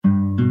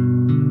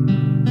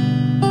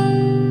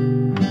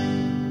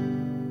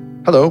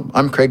Hello,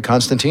 I'm Craig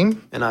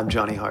Constantine. And I'm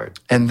Johnny Hart.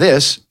 And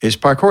this is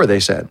Parkour,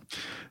 They Said.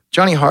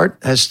 Johnny Hart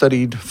has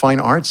studied fine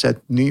arts at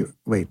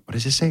what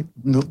does it say?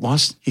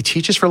 He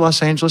teaches for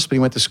Los Angeles, but he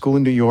went to school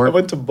in New York. I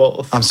went to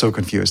both. I'm so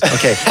confused.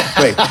 Okay,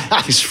 wait.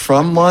 He's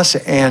from Los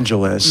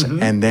Angeles,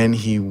 and then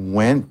he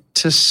went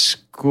to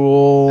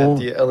school at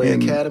the LA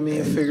Academy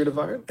of Figurative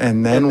Art.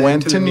 And then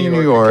went to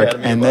New York,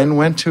 and then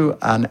went to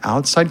an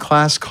outside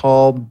class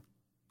called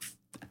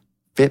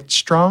Get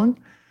Strong,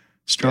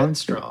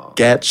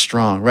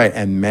 right,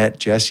 and met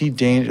Jesse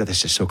Danger.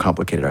 This is so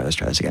complicated. All right, let's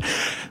try this again.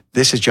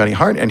 This is Johnny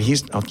Hart, and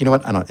he's, you know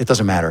what? It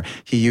doesn't matter.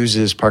 He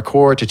uses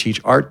parkour to teach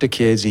art to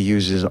kids. He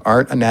uses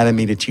art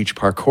anatomy to teach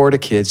parkour to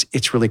kids.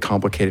 It's really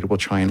complicated. We'll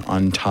try and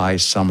untie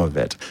some of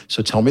it.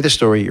 So tell me the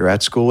story. You're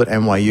at school at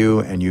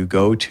NYU, and you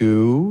go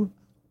to...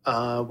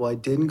 Well, I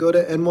didn't go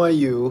to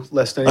NYU,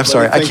 lest anybody I'm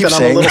sorry, think I keep that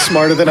saying... I'm a little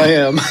smarter than I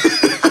am.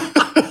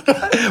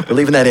 We're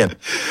leaving that in.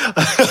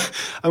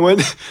 I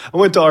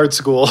went to art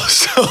school,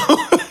 so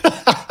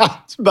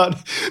it's about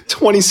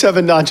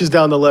 27 notches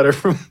down the letter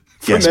from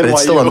yes, NYU. But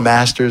it's still a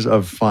master's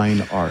of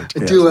fine art.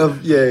 I do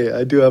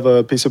have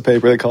a piece of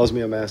paper that calls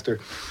me a master.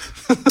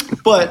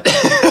 But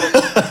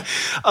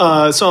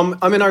so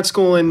I'm in art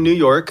school in New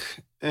York,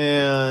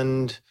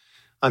 and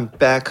I'm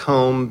back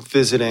home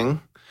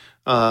visiting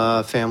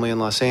family in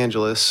Los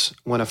Angeles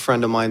when a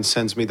friend of mine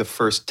sends me the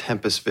first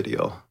Tempest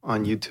video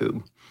on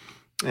YouTube.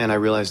 And I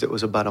realized it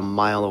was about a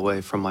mile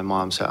away from my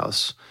mom's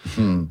house.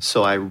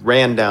 So I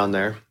ran down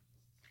there,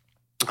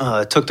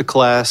 took the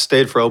class,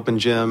 stayed for open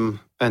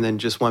gym, and then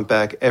just went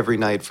back every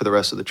night for the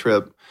rest of the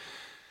trip.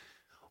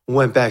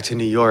 Went back to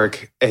New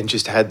York and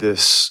just had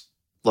this,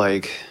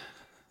 it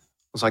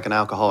was like an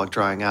alcoholic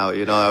drying out.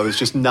 You know, I was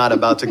just not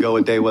about to go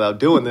a day without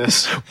doing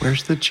this.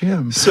 Where's the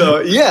gym?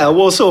 So,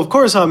 so of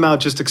course I'm out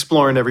just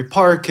exploring every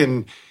park,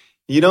 and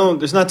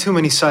there's not too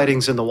many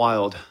sightings in the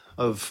wild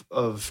of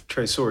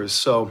traceurs.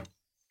 So,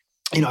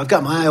 I've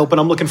got my eye open.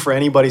 I'm looking for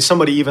anybody.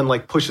 Somebody even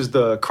pushes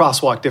the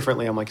crosswalk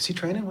differently. I'm like, is he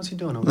training? What's he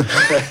doing? I'm like,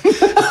 okay.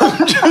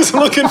 I'm just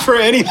looking for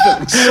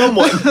anything,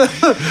 someone.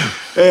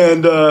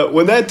 And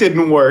when that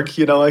didn't work,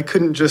 I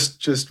couldn't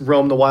just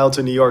roam the wilds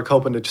of New York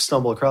hoping to just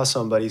stumble across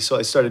somebody. So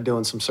I started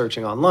doing some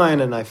searching online,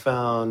 and I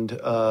found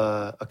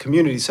a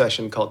community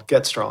session called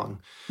Get Strong,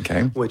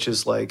 which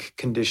is like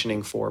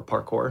conditioning for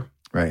parkour.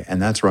 Right,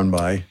 and that's run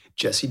by?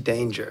 Jesse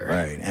Danger.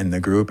 Right, and the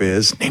group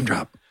is, name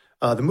drop.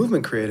 The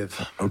Movement Creative.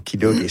 Okie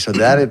dokie. So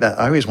that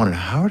I always wondered,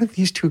 how do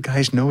these two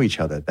guys know each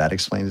other? That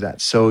explains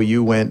that. So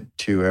you went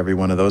to every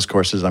one of those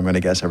courses, I'm going to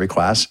guess, every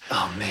class?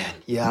 Oh, man.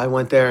 Yeah, I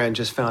went there and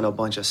just found a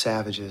bunch of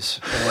savages.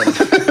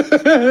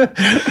 And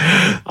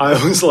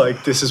I was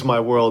like, this is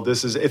my world.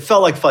 It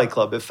felt like Fight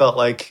Club. It felt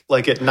like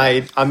at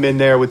night, I'm in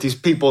there with these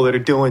people that are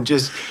doing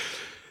just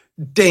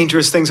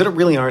dangerous things that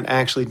really aren't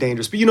actually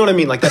dangerous. But you know what I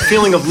mean? Like that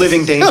feeling of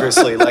living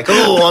dangerously.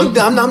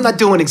 I'm not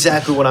doing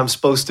exactly what I'm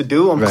supposed to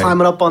do. I'm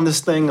climbing up on this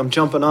thing. I'm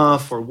jumping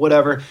off or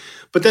whatever.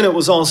 But then it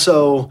was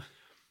also,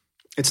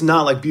 it's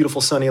not like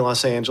beautiful sunny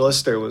Los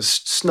Angeles. There was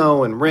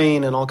snow and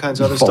rain and all kinds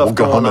of other stuff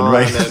going on.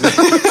 Right?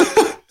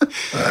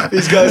 And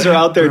these guys are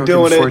out there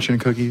doing fortune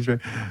cookies, right?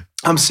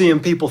 I'm seeing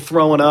people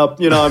throwing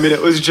up,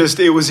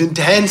 it was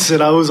intense,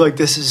 and I was like,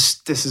 this is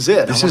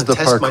it. This is the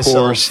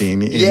parkour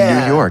scene in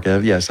New York.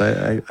 Yes,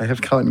 I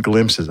have caught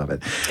glimpses of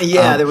it.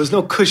 Yeah, there was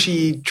no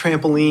cushy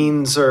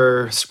trampolines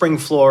or spring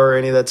floor or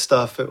any of that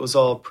stuff. It was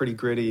all pretty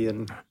gritty,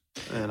 and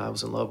I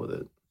was in love with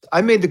it.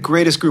 I made the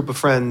greatest group of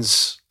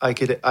friends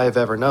I've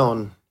ever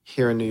known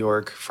here in New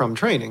York from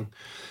training.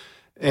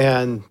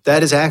 And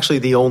that is actually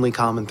the only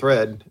common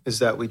thread, is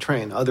that we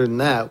train. Other than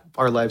that,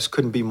 our lives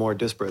couldn't be more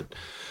disparate.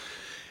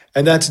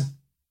 And that's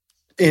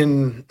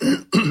in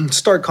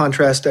stark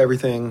contrast to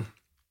everything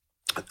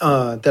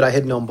that I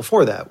had known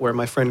before that, where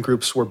my friend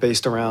groups were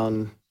based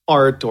around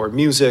art or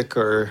music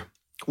or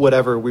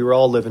whatever. We were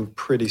all living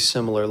pretty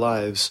similar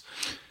lives.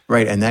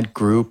 Right, and that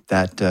group,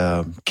 that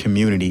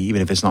community,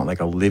 even if it's not like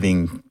a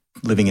living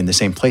in the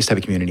same place type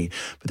of community,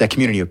 but that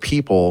community of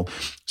people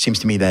seems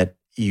to me that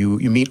you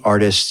meet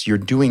artists, you're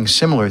doing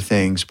similar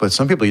things, but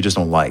some people you just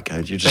don't like.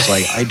 You're just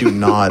like, I do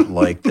not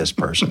like this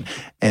person.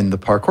 And the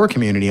parkour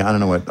community, I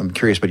don't know what, I'm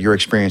curious, but your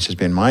experience has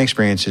been, my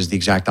experience is the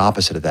exact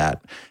opposite of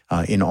that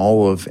in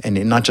all of, and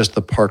in not just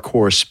the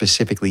parkour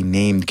specifically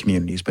named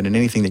communities, but in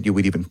anything that you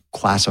would even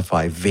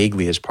classify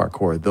vaguely as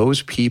parkour.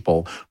 Those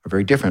people are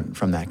very different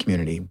from that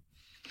community.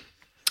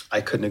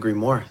 I couldn't agree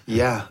more.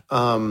 Yeah.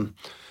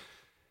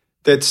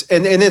 That's,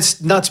 and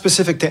it's not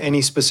specific to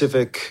any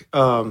specific,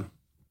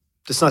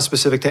 it's not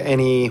specific to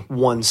any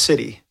one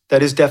city.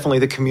 That is definitely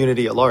the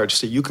community at large.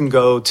 So you can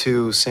go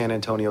to San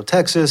Antonio,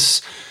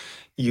 Texas.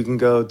 You can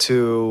go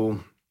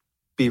to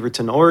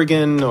Beaverton,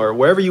 Oregon, or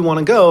wherever you want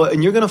to go,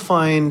 and you're going to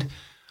find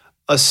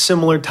a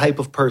similar type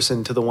of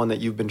person to the one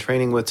that you've been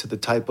training with, to the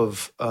type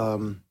of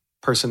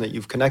person that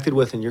you've connected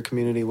with in your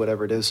community,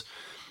 whatever it is.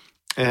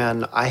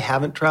 And I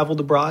haven't traveled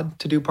abroad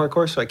to do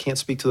parkour, so I can't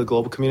speak to the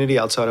global community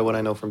outside of what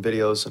I know from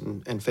videos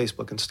and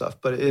Facebook and stuff.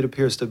 But it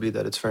appears to be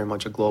that it's very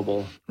much a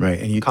global right.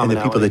 And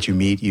the people that you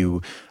meet,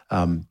 you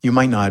you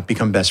might not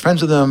become best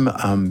friends with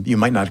them. You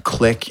might not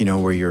click,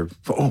 where you're,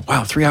 oh,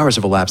 wow, 3 hours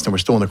have elapsed and we're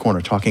still in the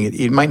corner talking.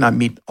 You might not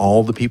meet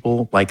all the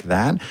people like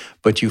that,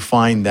 but you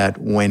find that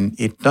when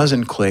it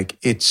doesn't click,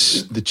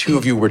 it's the two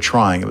of you were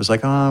trying. It was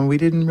like, we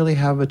didn't really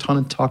have a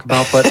ton to talk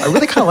about, but I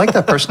really kind of like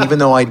that person, even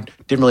though I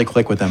didn't really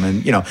click with them.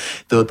 And,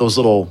 those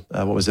little,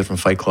 what was it from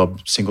Fight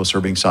Club, single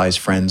serving size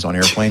friends on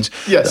airplanes?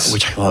 Yes.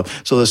 Which I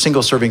love. So the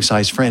single serving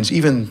size friends,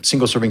 even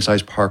single serving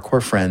size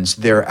parkour friends,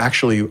 they're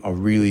actually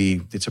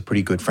it's a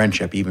pretty good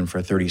friendship, even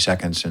for 30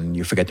 seconds, and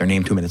you forget their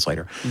name 2 minutes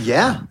later.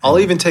 Yeah. I'll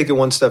even take it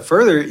one step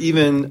further.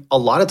 Even a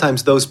lot of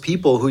times those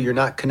people who you're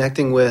not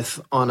connecting with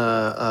on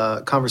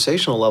a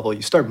conversational level,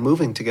 you start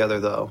moving together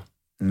though,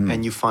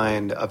 and you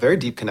find a very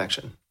deep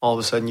connection. All of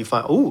a sudden you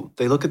find, oh,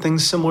 they look at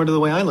things similar to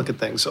the way I look at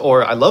things.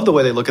 Or I love the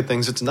way they look at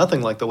things. It's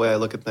nothing like the way I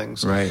look at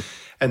things. Right.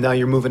 And now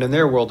you're moving in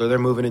their world or they're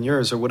moving in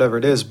yours or whatever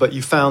it is. But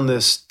you found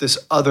this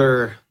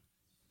other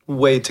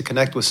way to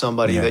connect with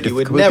somebody that you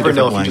would never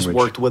know if you just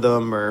worked with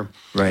them or,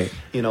 right.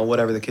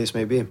 Whatever the case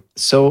may be.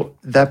 So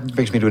that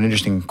brings me to an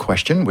interesting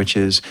question, which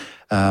is,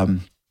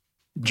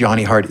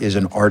 Johnny Hart is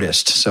an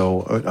artist.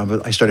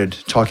 So I started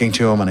talking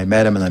to him and I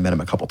met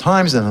him a couple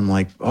times and I'm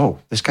like, oh,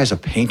 this guy's a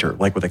painter,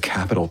 like with a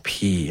capital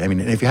P. I mean,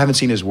 if you haven't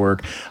seen his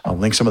work, I'll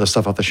link some of the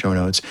stuff off the show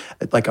notes,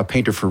 like a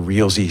painter for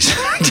realsies.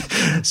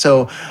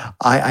 So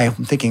I'm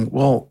thinking,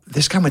 well,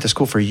 this guy went to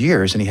school for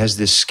years and he has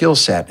this skill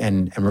set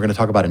and we're going to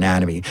talk about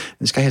anatomy.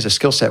 This guy has a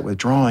skill set with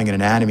drawing and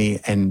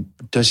anatomy. And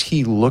does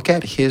he look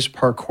at his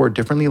parkour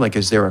differently? Like,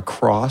 is there a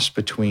cross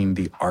between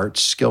the art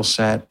skill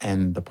set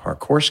and the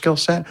parkour skill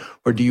set?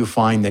 Or do you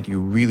find that you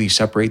really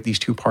separate these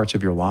two parts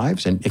of your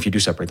lives? And if you do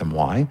separate them,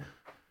 why?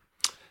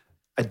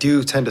 I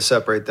do tend to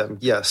separate them,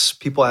 yes.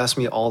 People ask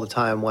me all the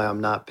time why I'm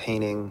not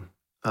painting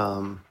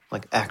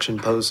like action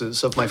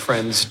poses of my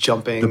friends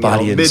jumping. The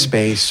body in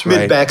space,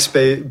 right?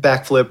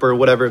 Backflip or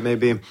whatever it may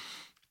be.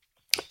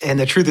 And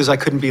the truth is I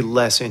couldn't be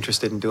less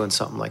interested in doing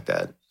something like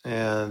that.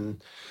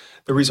 And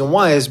the reason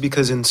why is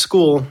because in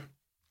school,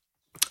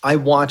 I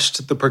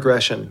watched the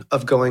progression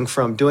of going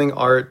from doing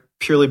art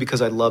purely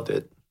because I loved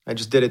it. I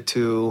just did it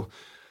to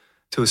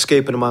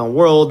escape into my own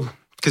world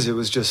because it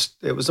was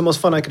the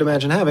most fun I could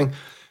imagine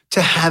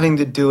having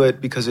to do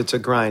it because it's a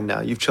grind now.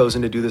 You've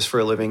chosen to do this for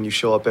a living. You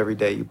show up every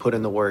day, you put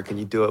in the work, and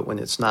you do it when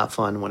it's not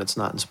fun, when it's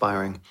not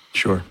inspiring.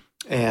 Sure.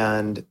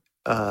 And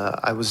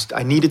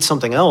I needed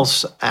something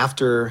else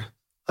after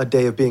a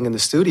day of being in the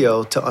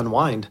studio to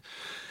unwind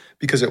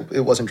because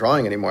it wasn't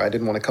drawing anymore. I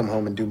didn't want to come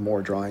home and do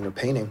more drawing or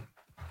painting.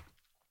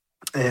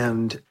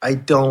 And I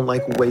don't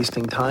like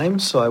wasting time,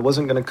 so I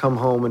wasn't going to come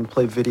home and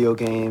play video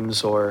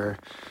games or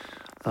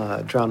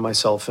drown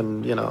myself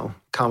in,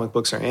 comic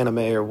books or anime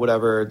or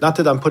whatever. Not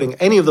that I'm putting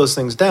any of those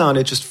things down.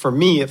 It just, for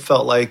me, it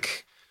felt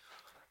like,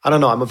 I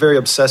don't know, I'm a very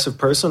obsessive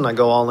person. I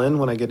go all in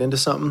when I get into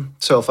something.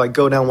 So if I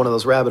go down one of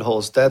those rabbit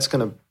holes, that's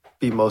going to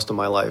be most of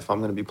my life. I'm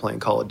going to be playing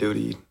Call of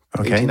Duty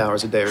 18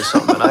 hours a day or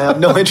something. And I have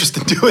no interest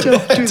in doing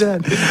Don't do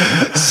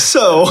that.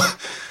 So,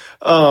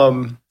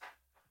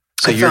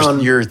 So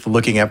you're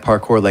looking at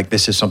parkour like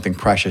this is something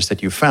precious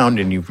that you found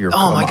and you're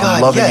oh my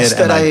God, loving yes, it,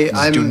 and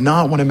I do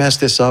not want to mess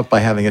this up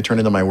by having it turn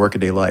into my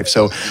workaday life.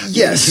 So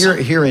yes.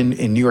 here in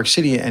New York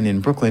City and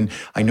in Brooklyn,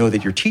 I know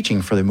that you're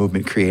teaching for the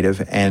Movement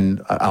Creative,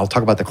 and I'll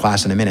talk about the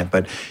class in a minute.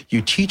 But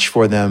you teach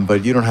for them,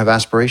 but you don't have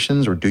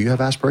aspirations, or do you have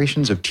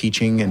aspirations of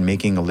teaching and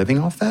making a living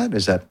off that?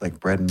 Is that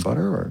like bread and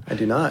butter? Or I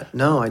do not.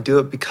 No, I do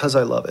it because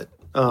I love it.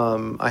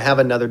 I have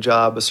another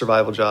job, a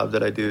survival job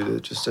that I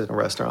do just in a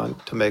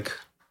restaurant to make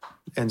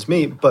ends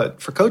meet.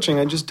 But for coaching,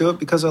 I just do it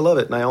because I love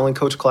it. And I only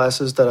coach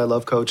classes that I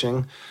love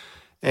coaching.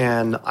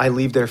 And I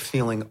leave there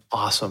feeling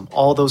awesome.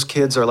 All those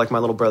kids are like my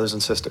little brothers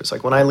and sisters.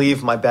 Like when I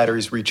leave, my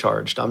battery's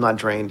recharged. I'm not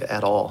drained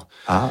at all.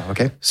 Ah,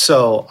 okay.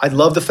 So I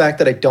love the fact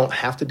that I don't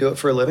have to do it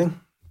for a living,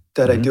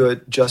 that I do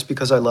it just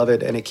because I love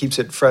it. And it keeps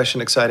it fresh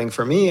and exciting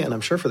for me. And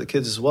I'm sure for the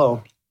kids as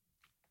well.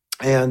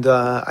 And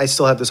I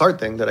still have this art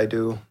thing that I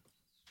do,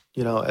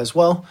 as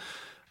well.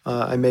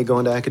 I may go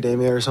into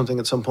academia or something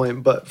at some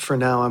point, but for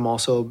now I'm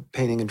also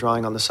painting and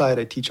drawing on the side.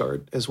 I teach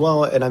art as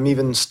well, and I'm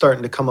even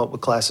starting to come up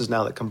with classes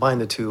now that combine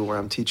the two, where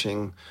I'm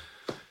teaching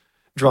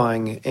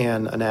drawing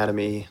and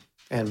anatomy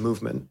and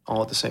movement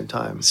all at the same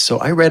time. So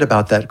I read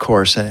about that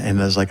course,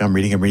 and I was like, I'm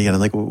reading, and I'm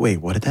like, wait,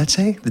 what did that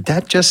say? Did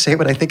that just say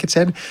what I think it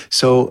said?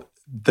 So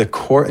the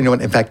core,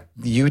 in fact,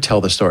 you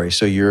tell the story.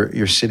 So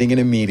you're sitting in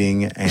a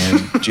meeting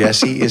and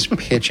Jesse is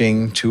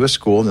pitching to a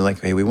school and they're like,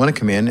 hey, we want to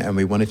come in and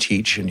we want to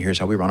teach and here's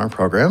how we run our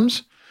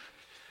programs.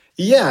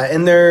 Yeah,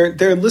 and they're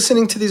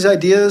listening to these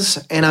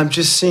ideas and I'm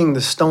just seeing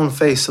the stone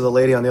face of the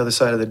lady on the other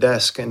side of the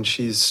desk, and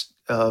she's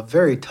a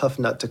very tough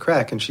nut to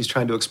crack, and she's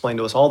trying to explain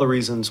to us all the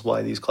reasons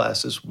why these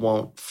classes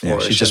won't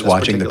flourish. Yeah, she's just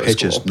watching the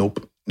pitches. School.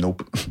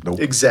 Nope.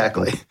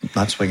 Exactly. Nope.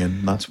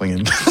 Not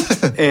swinging.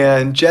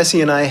 And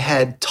Jesse and I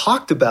had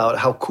talked about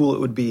how cool it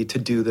would be to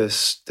do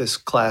this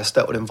class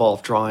that would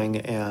involve drawing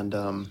and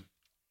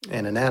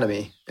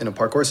anatomy in a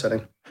parkour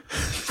setting.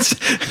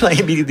 I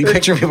immediately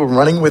picture people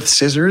running with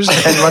scissors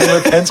and running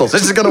with pencils.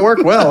 This is going to work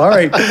well. All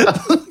right.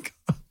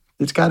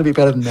 It's got to be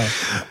better than that.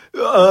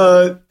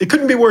 It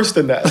couldn't be worse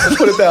than that. Let's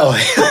put it that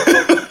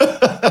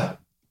way.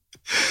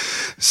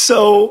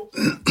 So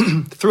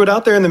threw it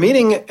out there in the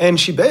meeting, and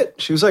she bit.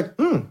 She was like,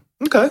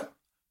 okay,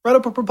 write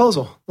up a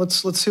proposal.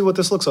 Let's see what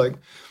this looks like.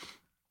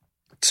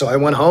 So I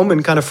went home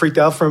and kind of freaked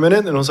out for a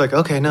minute, and I was like,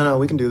 okay, no,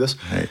 we can do this.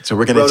 All right, so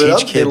we're going to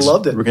teach kids. They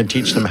loved it. We're going to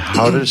teach them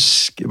how to,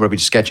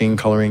 sketching,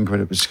 coloring,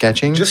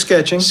 sketching? Just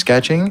sketching.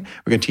 Sketching.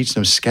 We're going to teach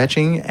them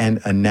sketching and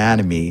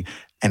anatomy.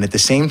 And at the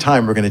same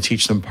time, we're going to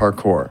teach them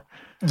parkour.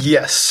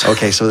 Yes.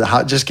 Okay, so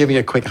just give me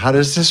a quick, how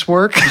does this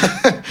work?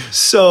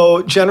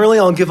 So generally,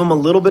 I'll give them a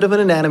little bit of an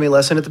anatomy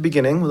lesson at the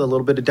beginning with a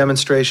little bit of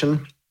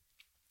demonstration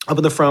up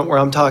in the front where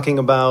I'm talking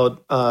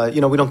about, we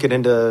don't get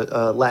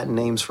into Latin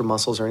names for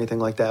muscles or anything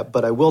like that,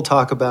 but I will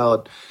talk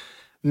about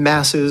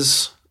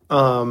masses,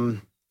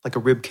 like a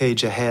rib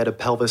cage, a head, a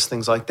pelvis,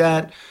 things like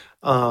that.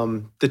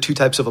 The two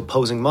types of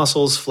opposing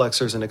muscles,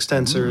 flexors and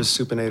extensors,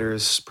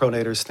 supinators,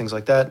 pronators, things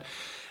like that.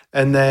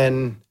 And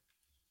then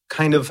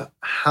kind of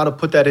how to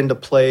put that into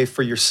play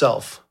for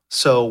yourself.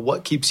 So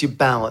what keeps you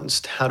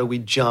balanced? How do we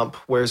jump?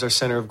 Where's our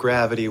center of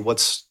gravity?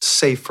 What's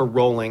safe for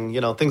rolling?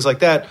 Things like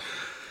that.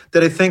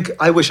 That I think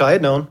I wish I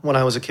had known when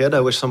I was a kid. I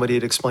wish somebody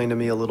had explained to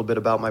me a little bit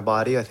about my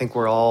body. I think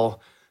we're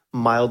all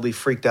mildly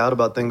freaked out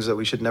about things that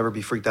we should never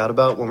be freaked out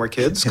about when we're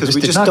kids because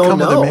we just don't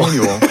know. With a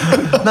manual.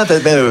 Not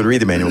that they would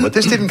read the manual, but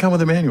this didn't come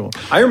with a manual.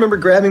 I remember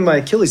grabbing my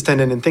Achilles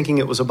tendon and thinking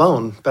it was a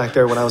bone back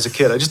there when I was a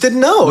kid. I just didn't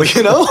know,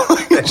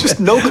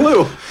 just no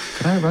clue.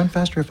 Could I run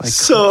faster if I could?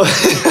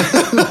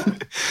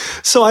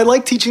 So I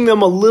like teaching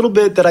them a little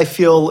bit that I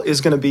feel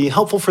is going to be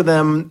helpful for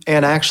them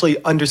and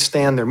actually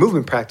understand their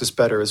movement practice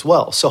better as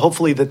well. So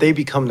hopefully that they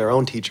become their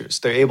own teachers.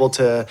 They're able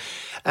to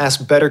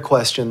ask better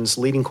questions,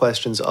 leading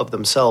questions of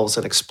themselves,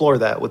 and explore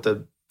that with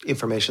the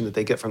information that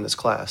they get from this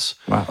class.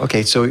 Wow.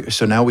 Okay. So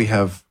now we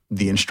have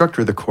the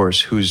instructor of the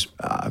course who's,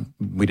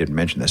 we didn't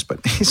mention this,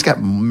 but he's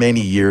got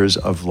many years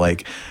of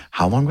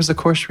how long was the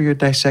course where you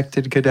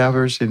dissected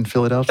cadavers in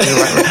Philadelphia?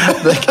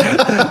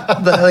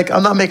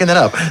 I'm not making that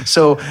up.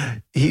 So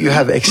you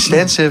have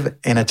extensive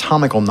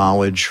anatomical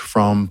knowledge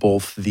from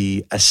both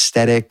the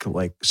aesthetic,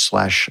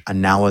 /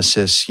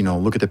 analysis,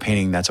 look at the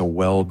painting, that's a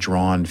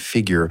well-drawn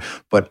figure,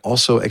 but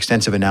also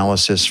extensive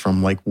analysis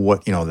from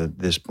what,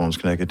 this bone's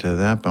connected to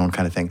that bone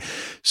kind of thing.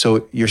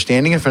 So you're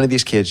standing in front of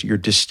these kids, you're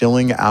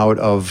distilling out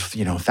of,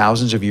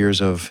 thousands of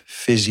years of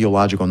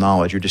physiological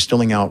knowledge. You're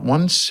distilling out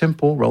one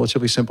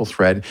relatively simple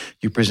thread.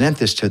 You present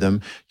this to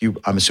them.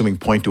 I'm assuming,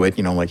 point to it,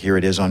 here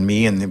it is on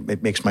me, and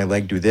it makes my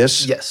leg do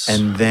this. Yes.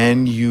 And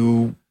then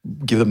you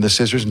give them the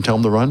scissors and tell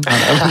them to run?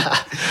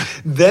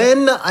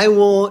 Then I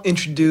will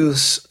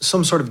introduce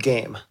some sort of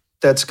game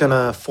that's going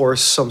to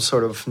force some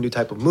sort of new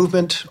type of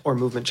movement or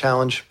movement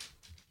challenge,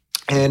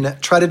 and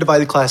try to divide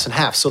the class in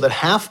half so that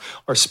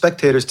half are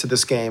spectators to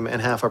this game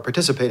and half are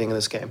participating in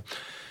this game.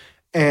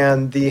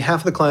 And the half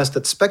of the class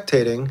that's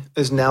spectating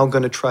is now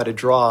going to try to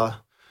draw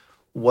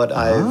what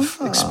I've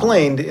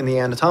explained in the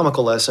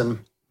anatomical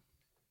lesson,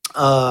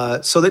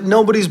 so that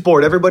nobody's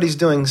bored. Everybody's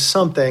doing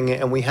something,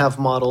 and we have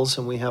models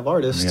and we have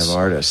artists.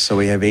 So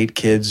we have 8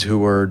 kids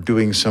who are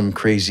doing some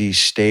crazy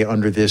stay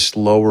under this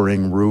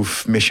lowering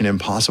roof Mission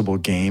Impossible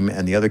game,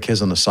 and the other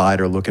kids on the side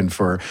are looking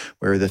for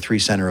where are the 3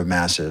 center of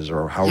masses,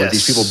 or how are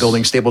these people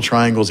building stable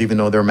triangles even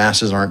though their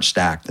masses aren't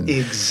stacked. And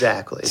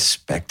exactly.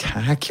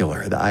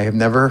 Spectacular. I have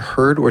never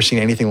heard or seen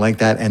anything like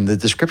that, and the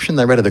description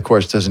I read of the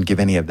course doesn't give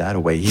any of that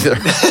away either.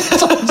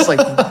 It's like,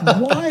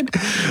 what?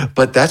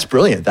 But that's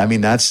brilliant. I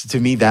mean, that's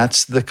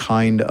the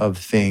kind of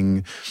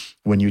thing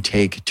when you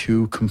take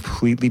 2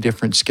 completely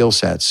different skill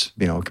sets,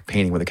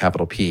 painting with a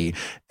capital P,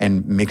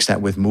 and mix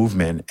that with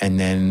movement. And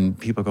then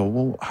people go,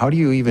 well, how do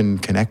you even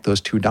connect those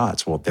 2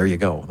 dots? Well, there you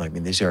go. I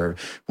mean, these are,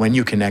 when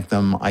you connect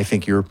them, I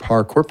think your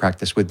parkour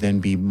practice would then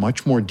be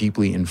much more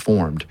deeply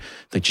informed.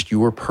 Just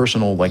your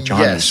personal,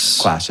 Johnny's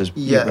classes,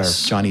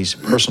 Johnny's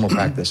personal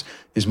practice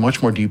is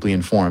much more deeply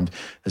informed.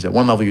 As at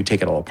one level, you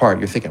take it all apart.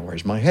 You're thinking,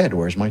 where's my head?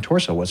 Where's my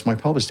torso? What's my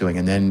pelvis doing?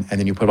 And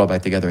then you put it all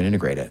back together and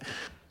integrate it.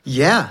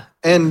 Yeah.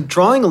 And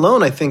drawing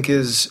alone, I think,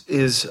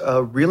 is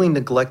a really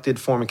neglected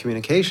form of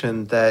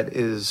communication that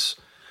is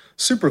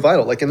super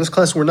vital. In this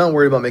class, we're not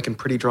worried about making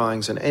pretty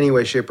drawings in any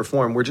way, shape, or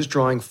form. We're just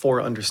drawing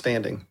for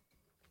understanding.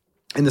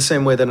 In the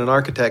same way that an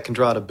architect can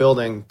draw out a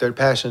building, their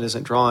passion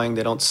isn't drawing.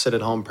 They don't sit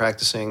at home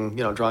practicing,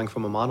 drawing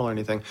from a model or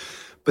anything.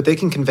 But they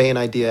can convey an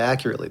idea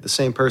accurately. The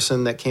same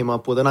person that came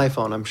up with an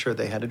iPhone, I'm sure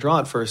they had to draw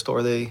it first,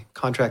 or they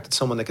contracted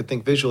someone that could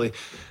think visually.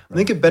 I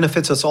think it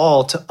benefits us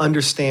all to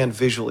understand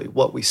visually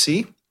what we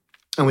see,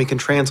 and we can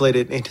translate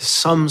it into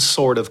some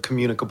sort of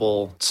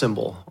communicable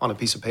symbol on a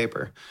piece of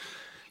paper.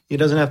 It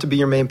doesn't have to be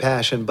your main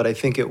passion, but I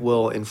think it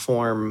will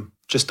inform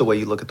just the way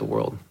you look at the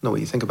world, the way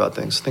you think about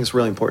things. I think it's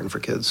really important for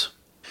kids.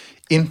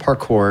 In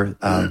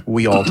parkour,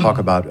 we all talk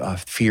about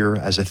fear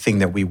as a thing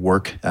that we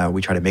work.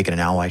 We try to make it an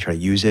ally, try to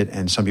use it.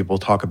 And some people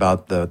talk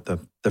about the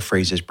the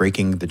phrase is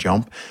breaking the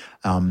jump.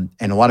 And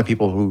a lot of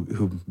people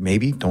who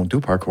maybe don't do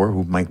parkour,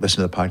 who might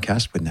listen to the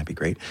podcast, wouldn't that be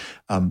great?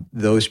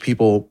 Those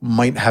people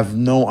might have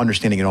no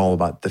understanding at all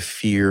about the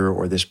fear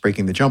or this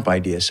breaking the jump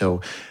idea.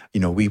 So,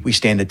 we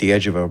stand at the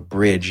edge of a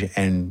bridge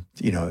and,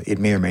 it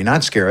may or may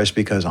not scare us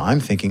because I'm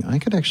thinking I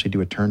could actually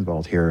do a turn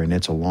vault here and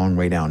it's a long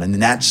way down. And then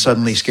that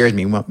suddenly scares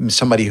me.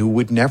 Somebody who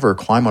would never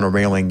climb on a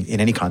railing in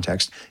any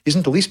context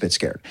isn't the least bit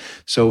scared.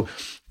 So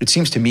it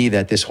seems to me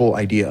that this whole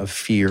idea of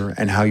fear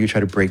and how you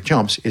try to break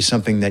jumps is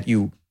something that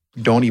you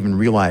don't even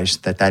realize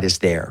that is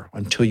there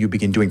until you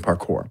begin doing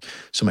parkour.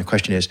 So my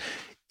question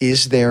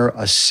is there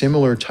a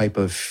similar type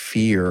of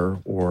fear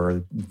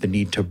or the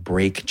need to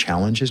break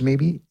challenges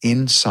maybe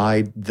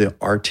inside the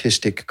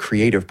artistic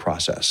creative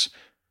process?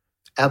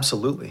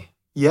 Absolutely.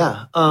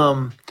 Yeah.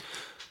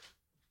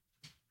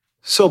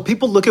 So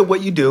people look at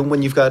what you do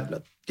when you've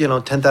got,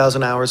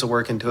 10,000 hours of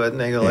work into it and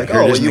they go like,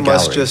 oh, well, you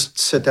must just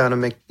sit down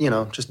and make,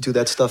 just do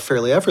that stuff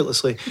fairly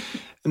effortlessly.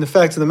 And the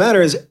fact of the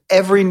matter is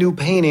every new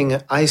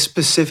painting, I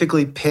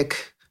specifically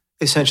pick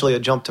essentially a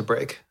jump to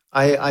break.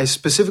 I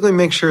specifically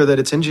make sure that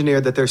it's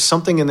engineered, that there's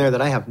something in there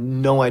that I have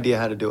no idea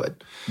how to do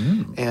it.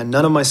 And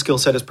none of my skill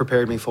set has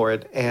prepared me for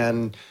it.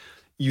 And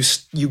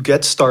you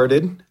get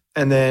started,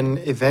 and then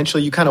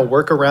eventually you kind of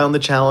work around the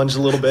challenge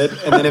a little bit.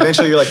 And then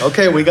eventually you're like,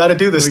 okay, we got to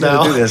do this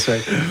now. Do this,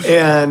 right?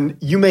 And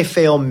you may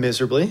fail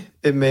miserably.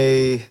 It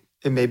may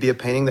be a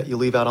painting that you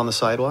leave out on the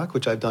sidewalk,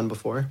 which I've done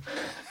before.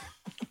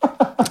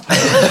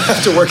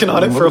 After working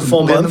on it for a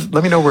full month.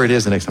 Let me know where it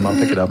is the next time. I'll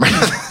pick it up.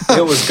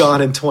 It was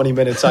gone in 20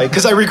 minutes.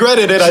 Because I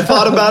regretted it. I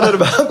thought about it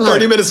about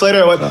 30 minutes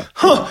later. I went,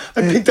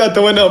 I peeked out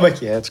the window. I'm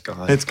like, yeah, it's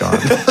gone. It's gone.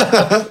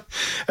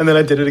 And then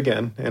I did it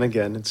again and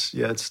again.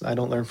 I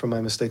don't learn from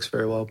my mistakes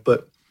very well.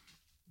 But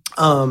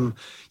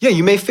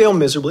you may fail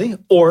miserably,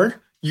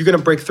 or you're going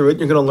to break through it.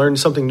 You're going to learn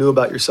something new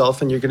about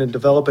yourself, and you're going to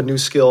develop a new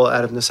skill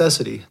out of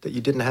necessity that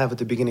you didn't have at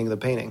the beginning of the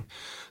painting.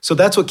 So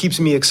that's what keeps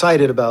me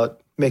excited about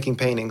making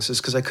paintings, is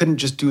because I couldn't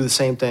just do the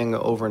same thing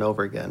over and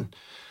over again.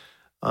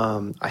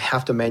 I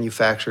have to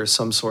manufacture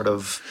some sort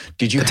of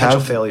potential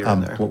failure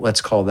in there. Well,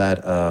 let's call that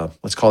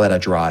a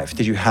drive.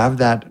 Did you have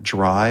that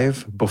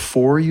drive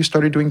before you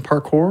started doing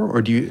parkour,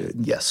 or do you?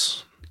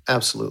 Yes,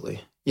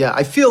 absolutely. Yeah,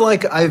 I feel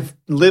like I've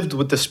lived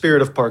with the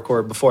spirit of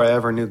parkour before I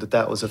ever knew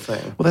that was a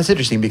thing. Well, that's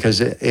interesting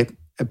because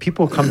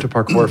people come to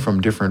parkour from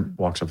different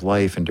walks of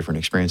life and different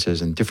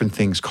experiences and different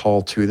things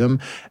call to them.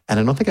 And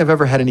I don't think I've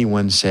ever had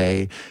anyone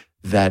say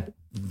that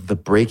the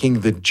breaking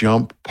the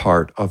jump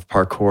part of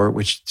parkour,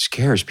 which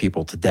scares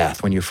people to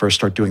death when you first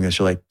start doing this,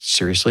 you're like,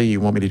 seriously,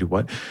 you want me to do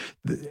what?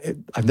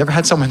 I've never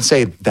had someone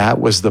say that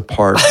was the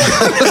part.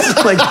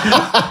 It's like,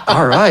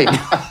 all right.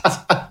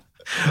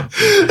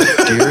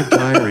 Dear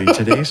diary,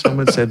 today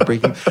someone said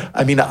breaking.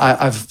 I mean,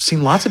 I've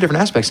seen lots of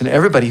different aspects, and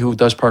everybody who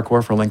does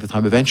parkour for a length of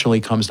time eventually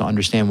comes to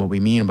understand what we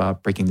mean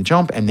about breaking the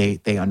jump, and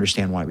they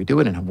understand why we do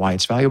it and why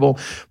it's valuable.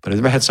 But I've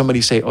never had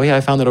somebody say, "Oh yeah,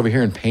 I found that over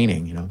here in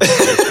painting."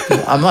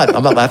 I'm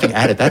not laughing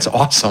at it. That's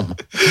awesome.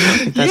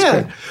 That's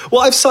great.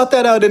 Well, I've sought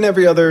that out in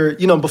every other.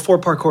 Before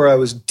parkour, I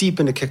was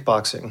deep into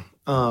kickboxing.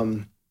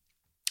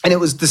 And it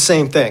was the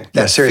same thing.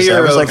 Yeah, seriously. I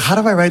was like, how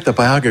do I write the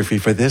biography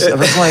for this? I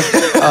was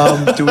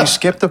like, do we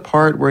skip the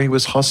part where he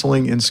was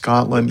hustling in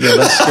Scotland? Yeah,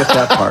 let's skip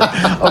that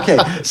part.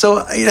 Okay,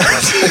 so,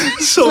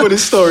 so many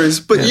stories.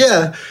 But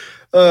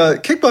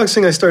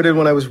kickboxing I started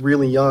when I was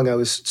really young. I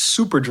was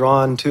super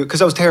drawn to,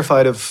 because I was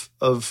terrified of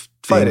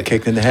fighting. Being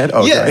kicked in the head?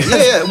 Oh,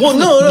 yeah. Well,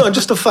 no,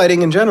 just the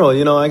fighting in general.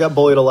 I got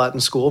bullied a lot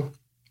in school.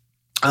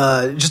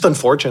 Just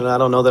unfortunate. I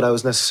don't know that I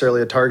was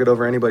necessarily a target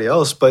over anybody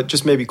else, but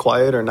just maybe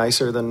quiet or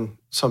nicer than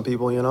some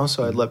people,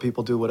 so I'd let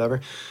people do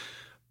whatever.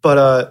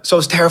 But so I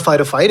was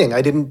terrified of fighting.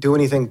 I didn't do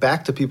anything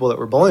back to people that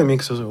were bullying me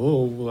because I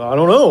was like, I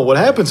don't know. What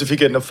happens if you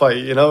get in a fight?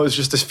 It was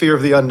just this fear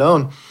of the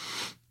unknown.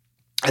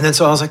 And then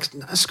so I was like,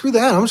 screw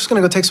that. I'm just going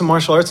to go take some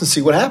martial arts and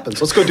see what happens.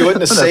 Let's go do it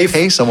in a safe...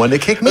 pay someone to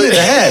kick me in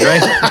the head,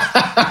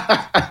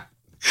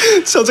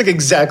 right? Sounds like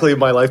exactly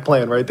my life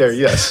plan right there,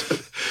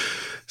 yes.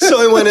 So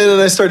I went in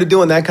and I started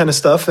doing that kind of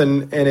stuff,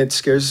 and it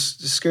scares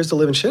the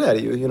living shit out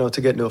of you,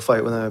 to get into a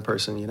fight with another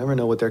person. You never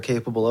know what they're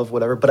capable of,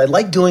 whatever. But I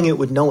like doing it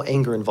with no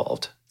anger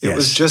involved. It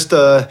was just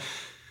I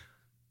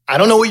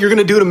don't know what you're going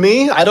to do to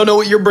me. I don't know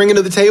what you're bringing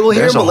to the table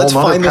here, but let's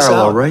find this out. There's a whole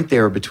other parallel right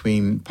there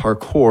between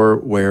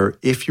parkour, where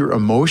if you're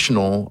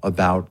emotional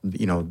about,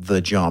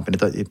 the jump, and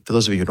for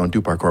those of you who don't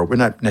do parkour, we're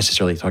not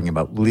necessarily talking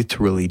about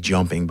literally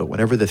jumping, but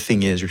whatever the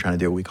thing is you're trying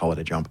to do, we call it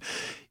a jump.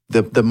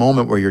 The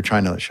moment where you're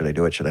trying to, should I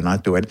do it, should I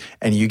not do it,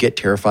 and you get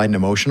terrified and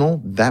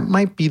emotional, that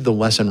might be the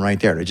lesson right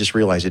there, to just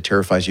realize it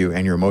terrifies you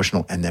and you're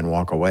emotional and then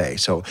walk away.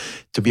 So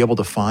to be able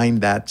to find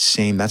that's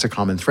a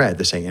common thread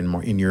to say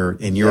in your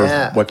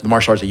what the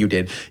martial arts that you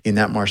did, in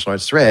that martial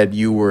arts thread,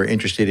 you were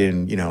interested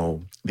in,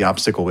 the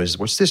obstacle is,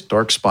 what's this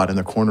dark spot in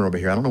the corner over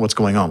here? I don't know what's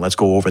going on. Let's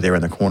go over there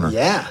in the corner.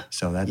 Yeah.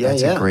 So that's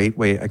a great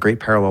way, a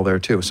great parallel there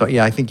too. So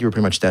yeah, I think you were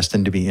pretty much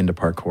destined to be into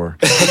parkour.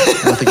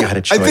 I don't think you had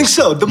a choice. I think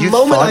so. The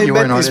moment I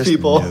met these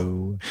people.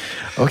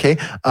 Okay.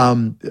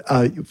 And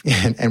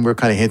we're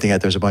kind of hinting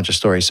at there's a bunch of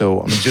stories.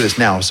 So I'm going to do this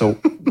now. So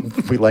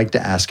we like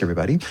to ask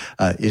everybody,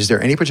 is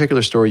there any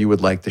particular story you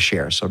would like to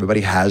share? So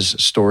everybody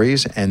has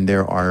stories, and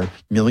there are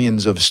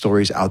millions of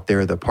stories out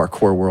there. The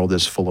parkour world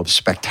is full of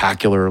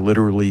spectacular,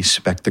 literally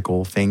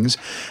spectacle things.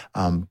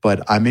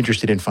 But I'm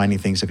interested in finding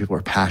things that people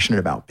are passionate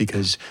about,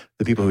 because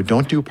the people who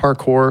don't do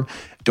parkour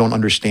don't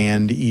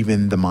understand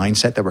even the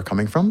mindset that we're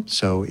coming from.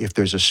 So if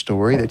there's a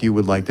story that you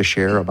would like to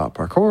share about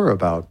parkour,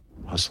 about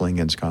hustling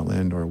in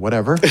Scotland or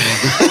whatever,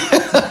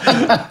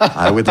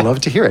 I would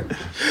love to hear it.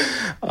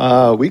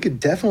 We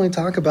could definitely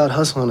talk about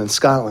hustling in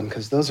Scotland,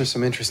 because those are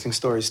some interesting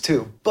stories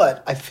too.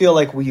 But I feel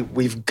like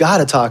we've got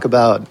to talk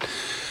about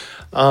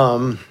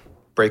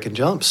breaking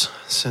jumps,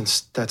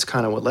 since that's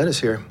kind of what led us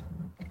here.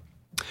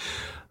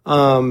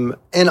 And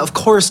of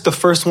course, the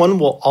first one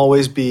will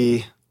always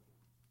be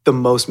the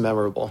most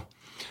memorable.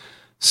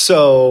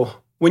 So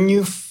when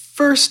you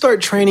first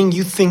start training,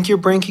 you think you're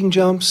breaking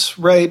jumps,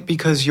 right?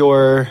 Because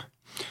you're,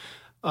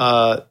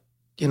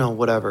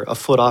 whatever, a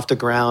foot off the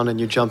ground and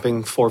you're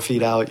jumping 4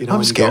 feet out.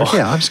 I'm scared.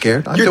 I'm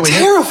scared. You're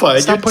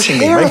terrified. Stop pushing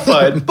me. You're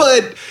terrified. Right?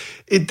 But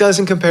it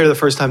doesn't compare to the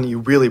first time that you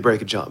really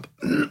break a jump.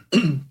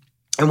 And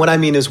what I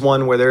mean is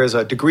one where there is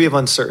a degree of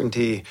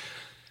uncertainty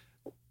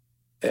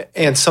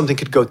and something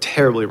could go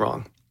terribly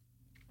wrong.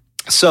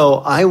 So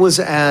I was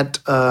at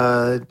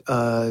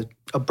a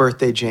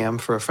birthday jam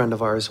for a friend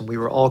of ours, and we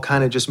were all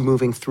kind of just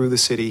moving through the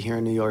city here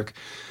in New York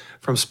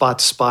from spot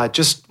to spot.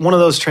 Just one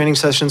of those training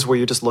sessions where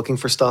you're just looking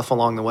for stuff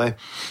along the way.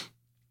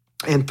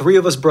 And 3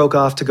 of us broke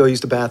off to go use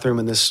the bathroom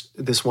in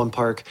this one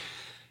park.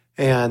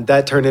 And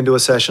that turned into a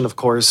session, of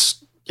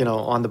course,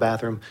 on the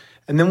bathroom.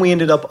 And then we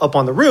ended up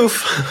on the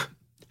roof.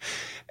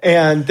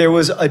 And there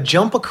was a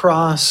jump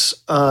across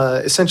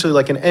essentially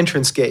like an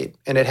entrance gate,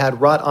 and it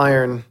had wrought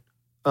iron.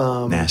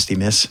 Nasty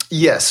miss.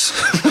 Yes,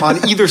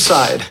 on either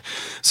side.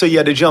 So you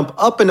had to jump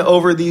up and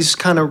over these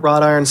kind of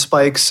wrought iron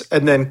spikes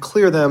and then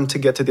clear them to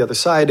get to the other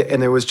side.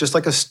 And there was just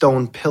like a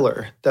stone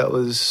pillar that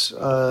was,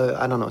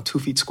 2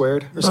 feet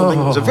squared or something.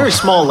 It was a very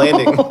small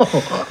landing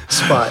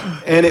spot.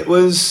 And it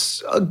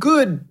was a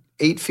good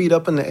 8 feet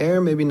up in the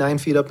air, maybe 9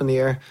 feet up in the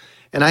air.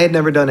 And I had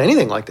never done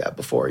anything like that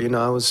before.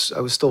 I was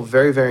still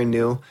very, very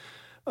new.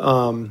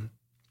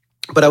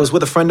 But I was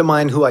with a friend of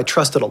mine who I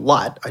trusted a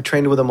lot. I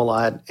trained with him a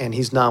lot, and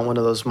he's not one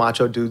of those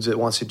macho dudes that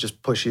wants to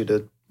just push you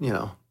to,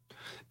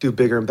 do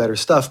bigger and better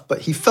stuff. But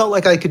he felt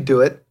like I could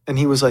do it, and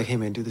he was like, "Hey,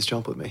 man, do this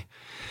jump with me."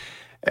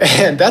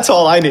 And that's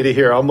all I need to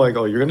hear. I'm like,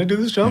 "Oh, you're going to do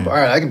this jump? All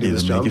right, I can do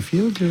this jump." Make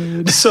you feel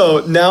good.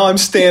 So now I'm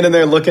standing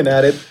there looking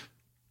at it.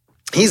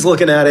 He's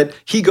looking at it.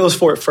 He goes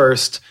for it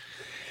first.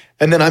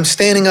 And then I'm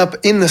standing up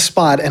in the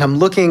spot, and I'm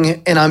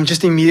looking, and I'm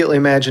just immediately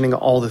imagining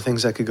all the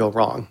things that could go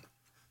wrong.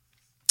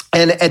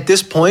 And at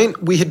this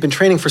point, we had been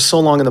training for so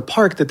long in the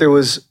park that there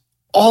was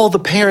all the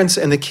parents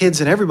and the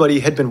kids and everybody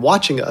had been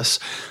watching us.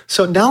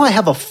 So now I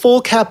have a full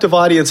captive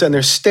audience, and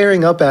they're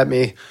staring up at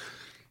me.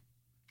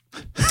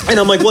 And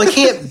I'm like, well,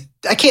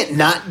 I can't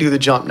not do the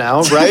jump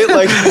now, right?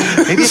 Like,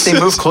 maybe if they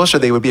moved closer,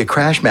 they would be a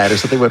crash mat if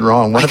something went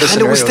wrong. I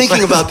kind of was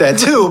thinking about that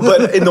too,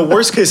 but in the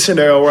worst case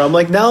scenario where I'm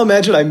like, now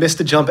imagine I missed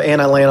a jump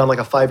and I land on like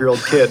a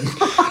 5-year-old kid.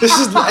 This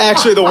is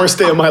actually the worst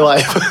day of my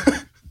life.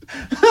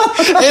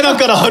 And I've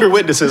got 100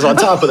 witnesses on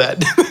top of that.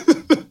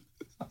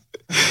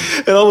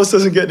 It almost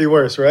doesn't get any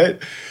worse,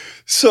 right?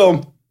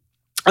 So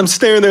I'm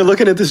staring there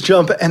looking at this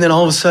jump, and then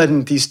all of a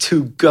sudden, these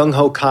 2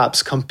 gung-ho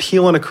cops come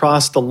peeling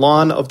across the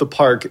lawn of the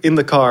park in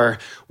the car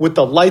with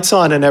the lights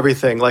on and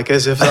everything, like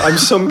as if I'm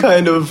some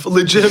kind of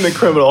legitimate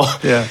criminal.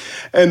 Yeah.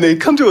 And they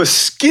come to a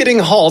skidding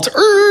halt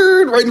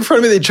right in front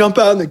of me. They jump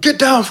out and they get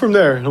down from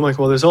there. And I'm like,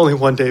 well, there's only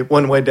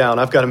one way down.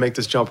 I've got to make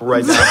this jump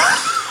right now.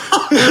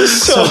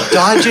 So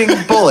dodging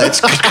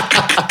bullets.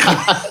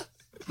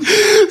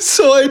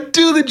 So I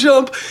do the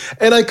jump,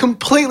 and I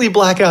completely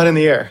black out in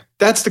the air.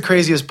 That's the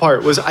craziest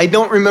part, was I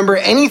don't remember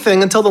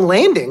anything until the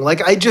landing.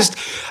 Like I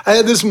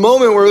had this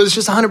moment where it was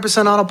just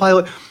 100%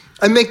 autopilot.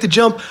 I make the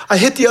jump. I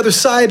hit the other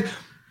side.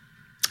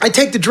 I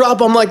take the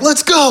drop. I'm like,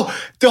 let's go.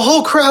 The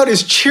whole crowd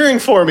is cheering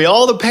for me.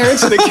 All the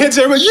parents and the kids,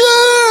 everybody,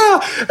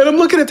 yeah. And I'm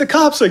looking at the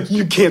cops like,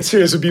 you can't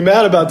seriously be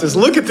mad about this.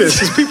 Look at this.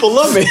 These people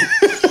love me.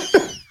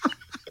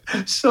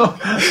 So,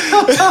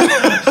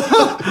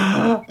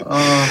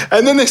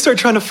 and then they start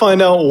trying to find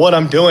out what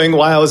I'm doing,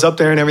 why I was up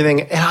there and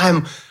everything.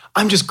 And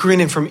I'm just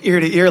grinning from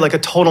ear to ear like a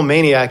total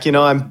maniac.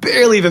 I'm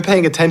barely even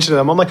paying attention to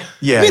them. I'm like,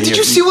 man, did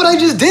you see what I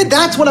just did?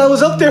 That's what I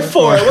was up there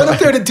for. I went up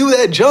there to do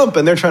that jump.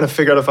 And they're trying to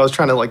figure out if I was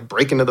trying to like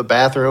break into the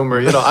bathroom or,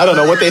 I don't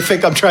know what they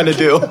think I'm trying to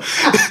do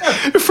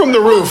from the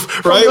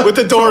roof, right? With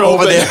the door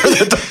over there.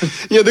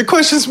 The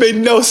questions made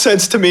no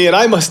sense to me. And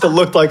I must have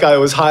looked like I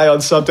was high on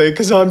something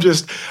because I'm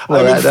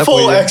in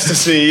full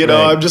ecstasy.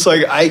 Right. I'm just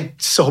like, I'm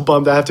so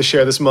bummed I have to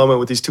share this moment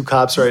with these 2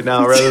 cops right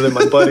now rather than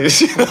my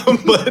buddies,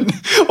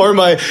 or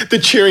the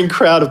cheering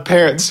crowd of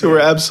parents who were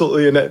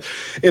absolutely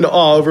in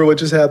awe over what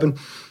just happened.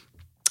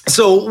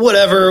 So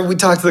whatever, we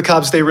talked to the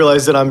cops. They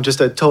realized that I'm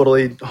just a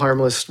totally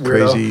harmless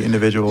weirdo. Crazy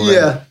individual.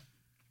 Yeah.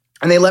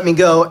 And they let me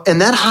go.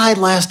 And that high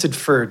lasted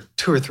for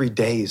 2 or 3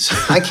 days.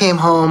 I came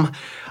home.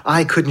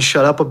 I couldn't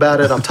shut up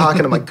about it. I'm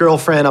talking to my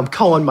girlfriend. I'm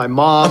calling my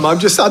mom. I'm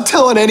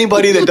telling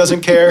anybody that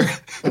doesn't care.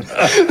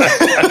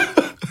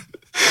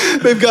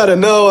 They've got to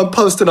know. I'm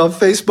posting on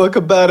Facebook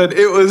about it.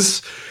 It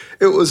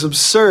was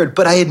absurd,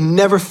 but I had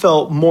never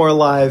felt more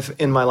alive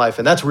in my life.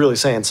 And that's really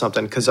saying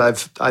something, because I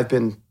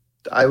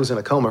was in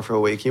a coma for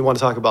a week. You want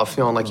to talk about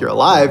feeling like you're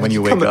alive. When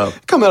you wake up.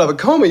 Come out of a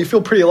coma, you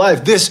feel pretty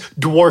alive. This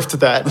dwarfed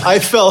that.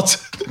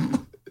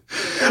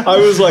 I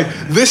was like,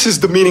 this is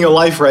the meaning of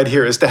life right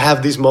here, is to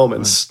have these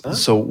moments.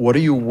 So what are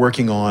you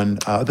working on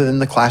other than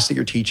the class that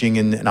you're teaching?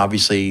 And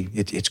obviously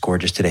it's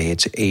gorgeous today.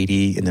 It's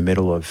 80 in the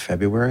middle of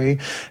February,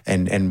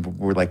 and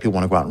we're like, people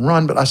want to go out and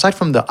run. But aside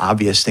from the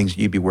obvious things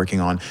you'd be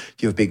working on, do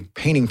you have a big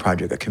painting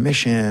project, a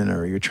commission,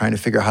 or you're trying to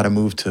figure out how to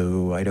move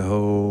to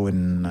Idaho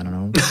and I don't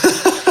know?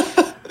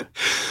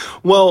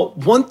 Well,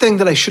 one thing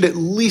that I should at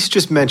least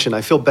just mention,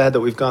 I feel bad that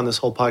we've gone this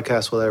whole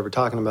podcast without ever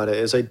talking about it,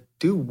 is I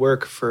do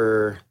work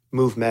for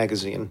Move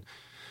Magazine,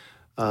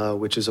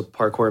 which is a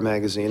parkour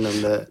magazine.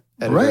 I'm the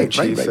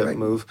editor-in-chief at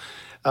Move.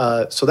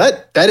 So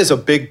that is a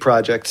big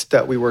project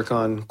that we work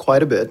on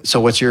quite a bit. So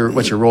what's your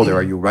role there?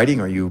 Are you writing?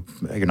 You're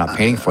not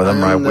painting for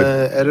them, right? I'm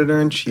the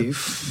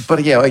editor-in-chief.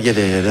 But yeah,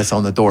 that's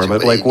on the door.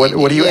 But like,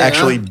 what do you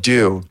actually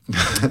do?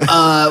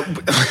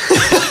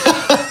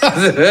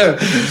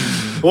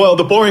 Well,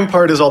 the boring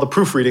part is all the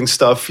proofreading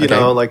stuff, you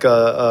know, like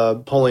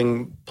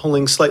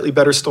pulling slightly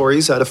better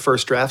stories out of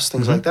first drafts,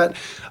 things like that.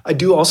 I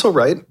do also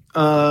write.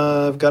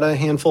 I've got a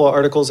handful of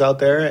articles out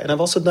there, and I've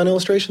also done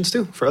illustrations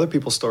too for other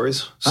people's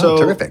stories. So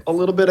terrific. A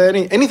little bit of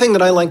anything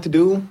that I like to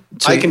do,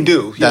 I can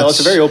do. You know, it's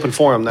a very open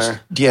forum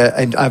there. Yeah,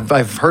 and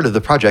I've heard of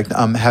the project.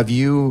 Have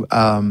you?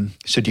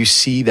 So do you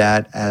see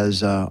that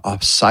as a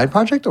side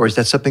project, or is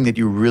that something that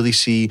you really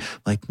see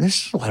like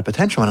there's a lot of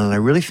potential in it, and I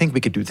really think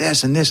we could do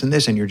this and this and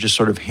this, and you're just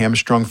sort of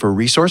hamstrung for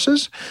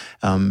resources,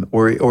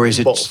 or is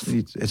it both?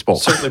 It's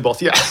both. Certainly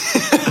both. Yeah.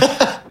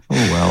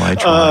 Oh, well, I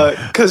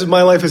try. Because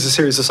my life is a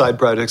series of side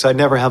projects. I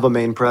never have a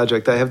main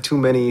project. I have too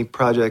many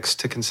projects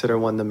to consider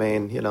one the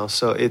main, you know,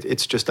 so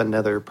it's just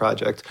another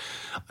project.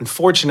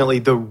 Unfortunately,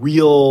 the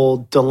real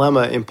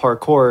dilemma in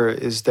parkour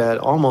is that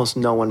almost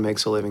no one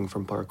makes a living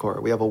from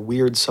parkour. We have a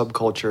weird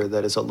subculture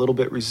that is a little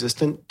bit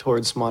resistant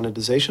towards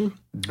monetization.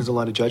 There's a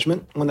lot of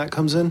judgment when that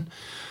comes in,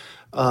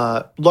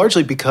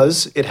 largely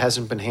because it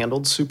hasn't been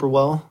handled super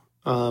well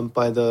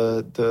by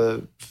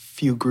the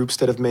few groups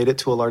that have made it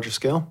to a larger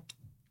scale.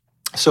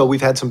 So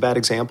we've had some bad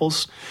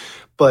examples,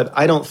 but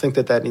I don't think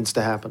that needs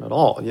to happen at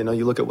all. You know,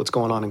 you look at what's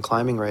going on in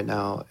climbing right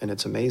now, and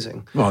it's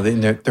amazing. Well,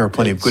 there are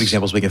plenty of good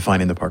examples we can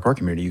find in the parkour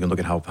community. You can look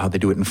at how they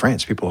do it in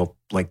France. People,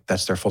 like,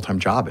 that's their full-time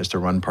job, is to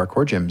run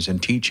parkour gyms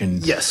and teach,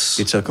 and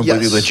it's a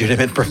completely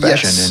legitimate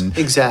profession. Yes, and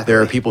exactly. There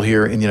are people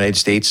here in the United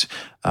States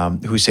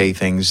who say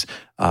things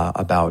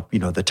about, you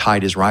know, the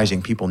tide is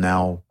rising. People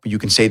now, you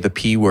can say the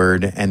P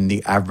word and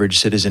the average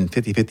citizen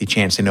 50-50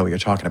 chance they know what you're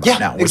talking about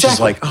now, which is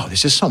like, oh,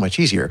 this is so much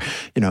easier,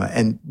 you know,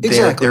 and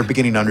they're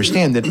beginning to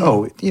understand that,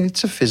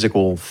 it's a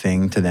physical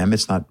thing to them.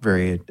 It's not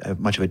very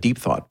much of a deep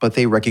thought, but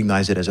they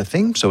recognize it as a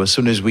thing. So as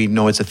soon as we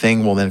know it's a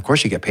thing, well, then of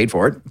course you get paid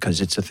for it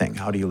because it's a thing.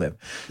 How do you live?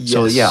 Yes.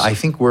 So yeah, I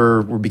think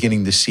we're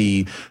beginning to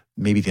see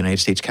maybe the United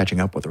States catching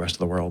up with the rest of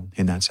the world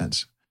in that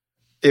sense.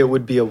 It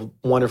would be a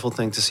wonderful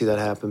thing to see that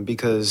happen,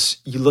 because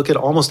you look at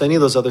almost any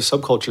of those other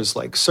subcultures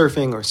like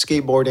surfing or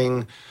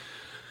skateboarding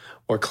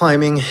or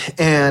climbing,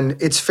 and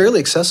it's fairly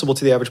accessible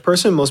to the average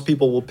person. Most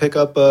people will pick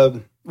up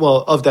of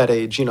that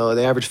age, you know,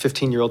 the average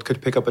 15-year-old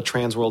could pick up a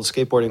Trans World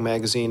Skateboarding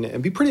magazine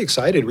and be pretty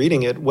excited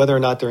reading it, whether or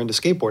not they're into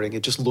skateboarding.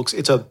 It just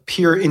it's a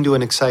peer into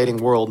an exciting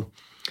world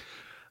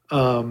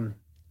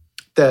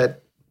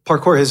that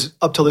parkour has,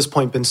 up till this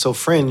point, been so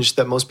fringe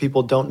that most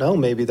people don't know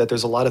maybe that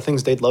there's a lot of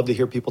things they'd love to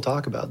hear people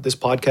talk about. This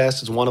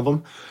podcast is one of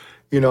them.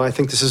 You know, I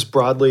think this is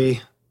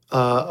broadly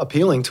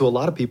appealing to a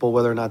lot of people,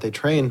 whether or not they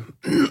train.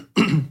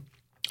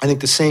 I think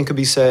the same could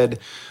be said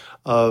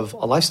of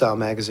a lifestyle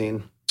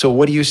magazine. So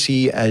what do you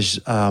see as,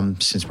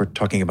 since we're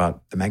talking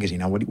about the magazine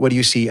now, what do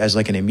you see as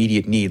like an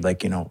immediate need?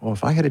 Like, you know,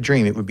 if I had a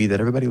dream, it would be that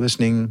everybody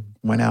listening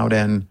went out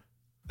and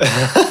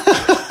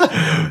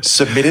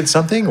submitted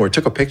something or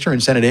took a picture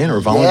and sent it in or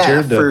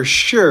volunteered? Yeah, for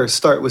sure.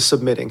 Start with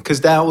submitting,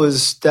 because that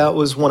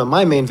was one of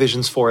my main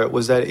visions for it,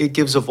 was that it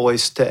gives a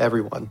voice to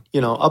everyone.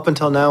 You know, up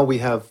until now we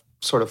have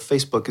sort of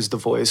Facebook is the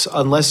voice,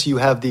 unless you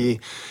have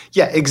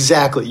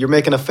exactly. You're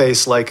making a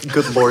face like,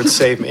 good Lord,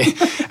 save me.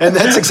 And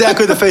that's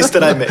exactly the face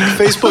that I make.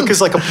 Facebook is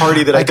like a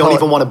party that I don't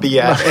even want to be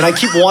at. And I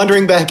keep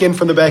wandering back in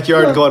from the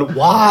backyard and going,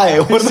 why?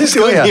 What am I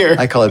doing here?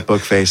 I call it book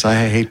face.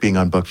 I hate being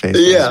on book face.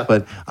 Yeah.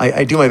 But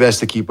I do my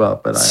best to keep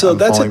up, but I'm falling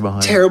behind. So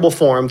that's a terrible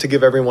forum to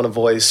give everyone a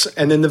voice.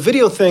 And then the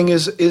video thing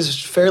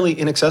is fairly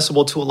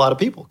inaccessible to a lot of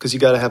people, because you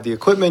got to have the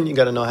equipment, you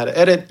got to know how to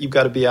edit, you've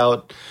got to be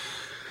out.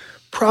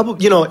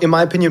 Probably, you know, in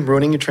my opinion,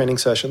 ruining your training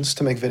sessions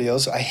to make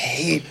videos. I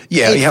hate.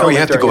 Yeah, or you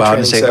have to go out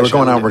and say, we're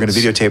going out, we're going to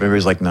videotape, and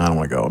everybody's like, no, I don't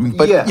want to go.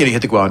 But you know, you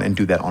have to go out and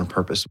do that on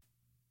purpose.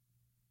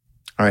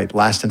 All right,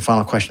 last and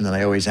final question that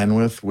I always end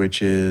with,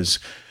 which is,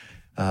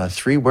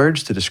 3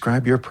 words to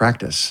describe your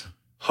practice.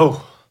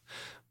 Oh,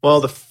 well,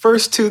 the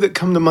first 2 that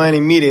come to mind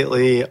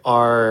immediately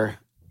are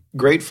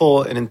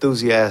grateful and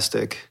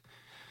enthusiastic.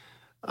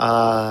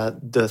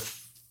 The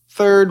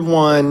third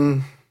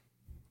one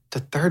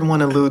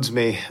eludes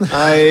me.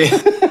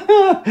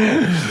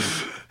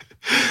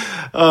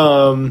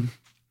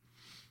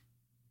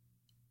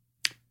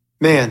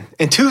 Man,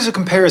 and 2's a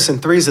comparison,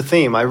 3's a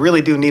theme. I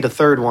really do need a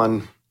third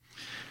one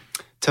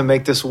to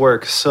make this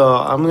work. So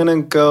I'm going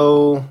to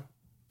go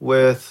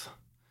with,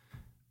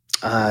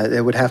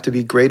 it would have to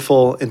be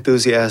grateful,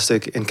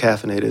 enthusiastic, and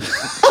caffeinated.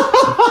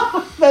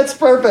 That's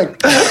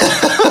perfect.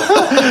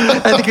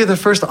 I think you're the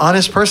first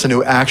honest person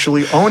who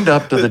actually owned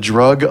up to the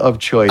drug of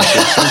choice.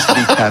 It seems to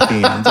be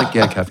caffeine. It's like,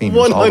 yeah, caffeine.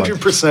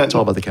 100%. It's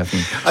all about the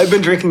caffeine. I've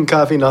been drinking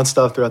coffee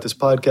nonstop throughout this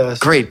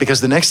podcast. Great,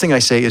 because the next thing I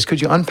say is, could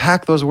you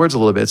unpack those words a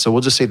little bit? So we'll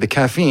just say the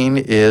caffeine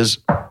is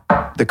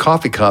the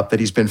coffee cup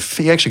that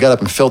he actually got up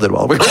and filled it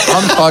while we were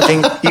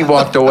talking. He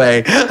walked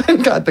away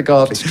and got the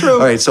coffee. It's true. All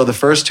right, so the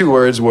first 2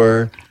 words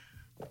were?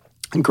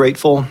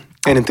 Grateful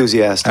and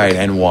enthusiastic. All right,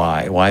 and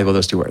why? Why were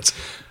those 2 words?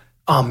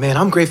 Oh man,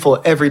 I'm grateful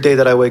every day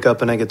that I wake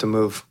up and I get to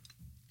move.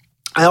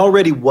 I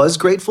already was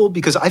grateful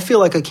because I feel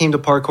like I came to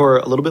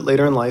parkour a little bit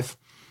later in life.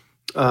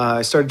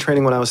 I started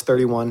training when I was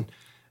 31,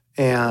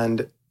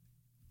 and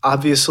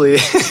obviously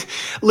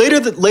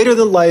later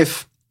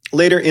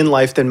in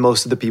life than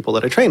most of the people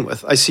that I train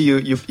with. I see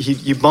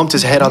you bumped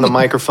his head on the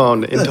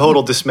microphone in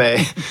total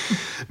dismay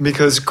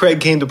because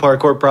Craig came to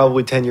parkour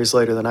probably 10 years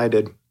later than I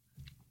did.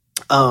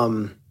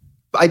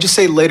 I just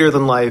say later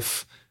in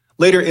life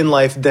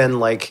than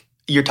like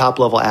your top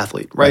level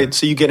athlete, right?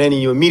 So you get in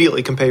and you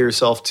immediately compare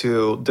yourself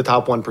to the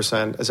top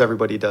 1%, as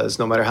everybody does,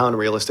 no matter how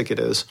unrealistic it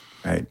is.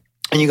 Right.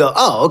 And you go,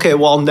 oh, okay,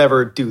 well, I'll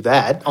never do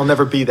that. I'll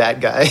never be that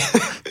guy.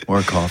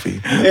 More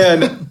coffee.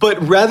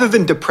 But rather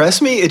than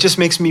depress me, it just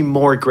makes me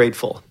more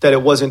grateful that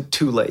it wasn't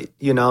too late,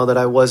 that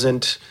I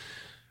wasn't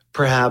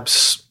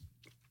perhaps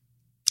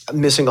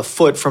missing a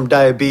foot from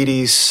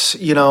diabetes,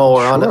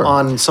 or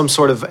on some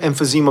sort of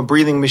emphysema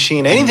breathing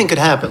machine. Anything could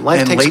happen.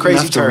 Life takes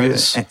crazy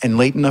turns. And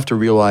late enough to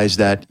realize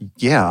that,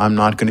 I'm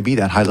not going to be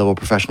that high-level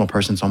professional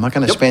person, so I'm not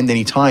going to spend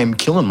any time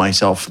killing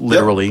myself,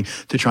 literally,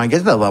 to try and get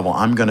to that level.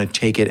 I'm going to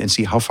take it and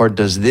see how far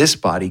does this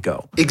body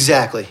go.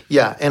 Exactly,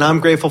 yeah. And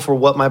I'm grateful for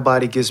what my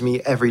body gives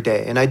me every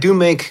day. And I do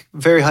make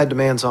very high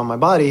demands on my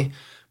body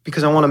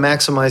because I want to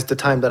maximize the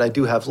time that I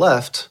do have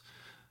left.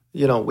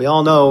 We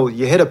all know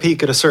you hit a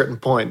peak at a certain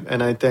point,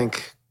 and I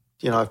think,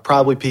 I've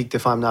probably peaked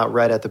if I'm not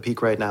right at the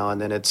peak right now, and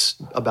then it's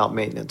about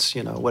maintenance,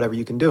 whatever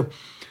you can do.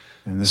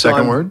 And the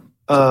second word?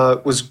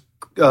 Was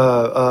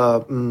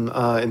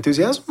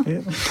enthusiasm?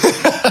 Yeah.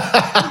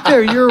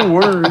 They're your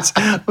words.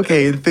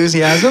 Okay,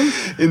 enthusiasm?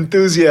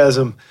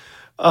 Enthusiasm.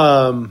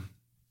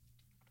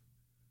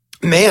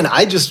 Man,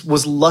 I just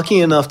was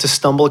lucky enough to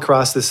stumble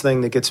across this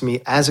thing that gets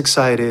me as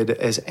excited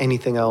as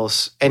anything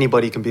else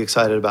anybody can be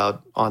excited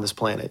about on this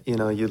planet.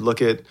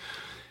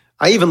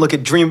 I even look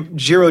at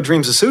Jiro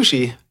Dreams of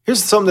Sushi.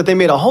 Here's something that they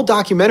made a whole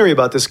documentary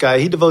about this guy.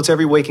 He devotes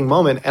every waking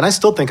moment, and I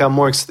still think I'm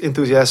more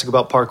enthusiastic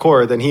about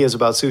parkour than he is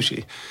about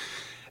sushi.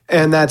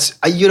 And that's,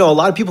 a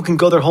lot of people can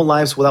go their whole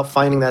lives without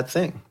finding that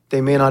thing.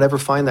 They may not ever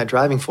find that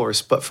driving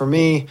force. But for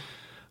me,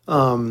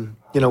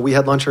 we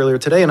had lunch earlier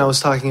today, and I was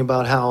talking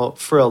about how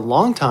for a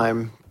long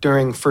time,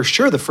 for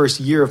sure the first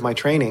year of my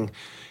training,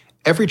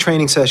 every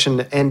training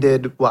session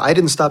ended, I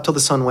didn't stop till the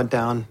sun went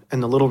down,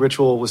 and the little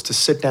ritual was to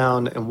sit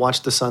down and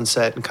watch the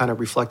sunset and kind of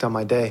reflect on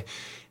my day.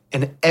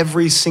 And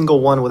every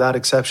single one, without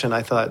exception,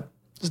 I thought,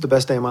 this is the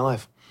best day of my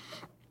life.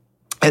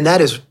 And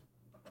that is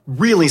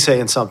really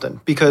saying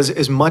something, because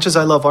as much as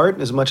I love art,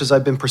 as much as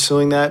I've been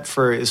pursuing that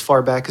for as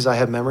far back as I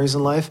have memories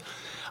in life,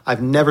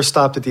 I've never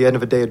stopped at the end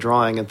of a day of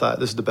drawing and thought,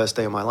 this is the best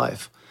day of my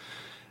life.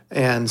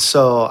 And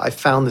so I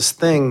found this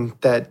thing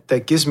that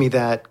gives me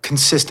that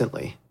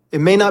consistently.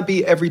 It may not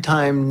be every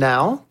time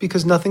now,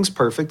 because nothing's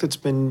perfect. It's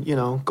been,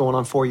 going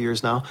on 4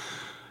 years now.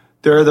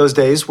 There are those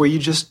days where you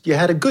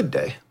had a good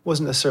day. It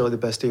wasn't necessarily the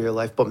best day of your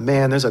life, but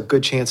man, there's a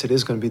good chance it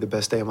is going to be the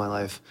best day of my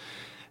life.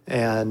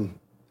 And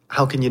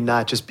how can you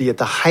not just be at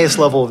the highest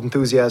level of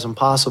enthusiasm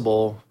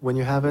possible when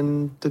you're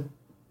having the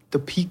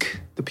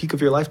peak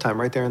of your lifetime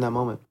right there in that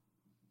moment?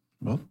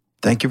 Well,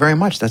 thank you very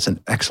much. That's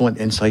an excellent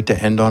insight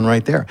to end on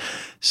right there.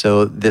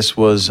 So this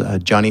was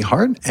Johnny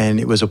Hart, and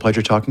it was a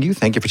pleasure talking to you.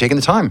 Thank you for taking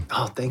the time.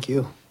 Oh, thank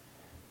you.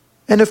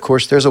 And of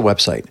course, there's a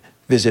website.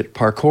 Visit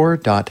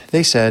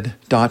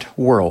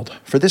parkour.theysaid.world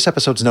for this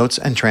episode's notes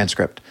and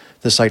transcript.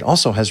 The site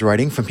also has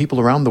writing from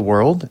people around the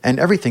world, and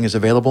everything is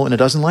available in a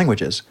dozen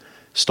languages.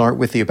 Start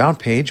with the About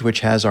page, which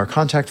has our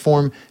contact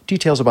form,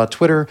 details about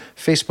Twitter,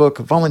 Facebook,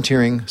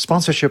 volunteering,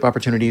 sponsorship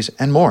opportunities,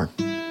 and more.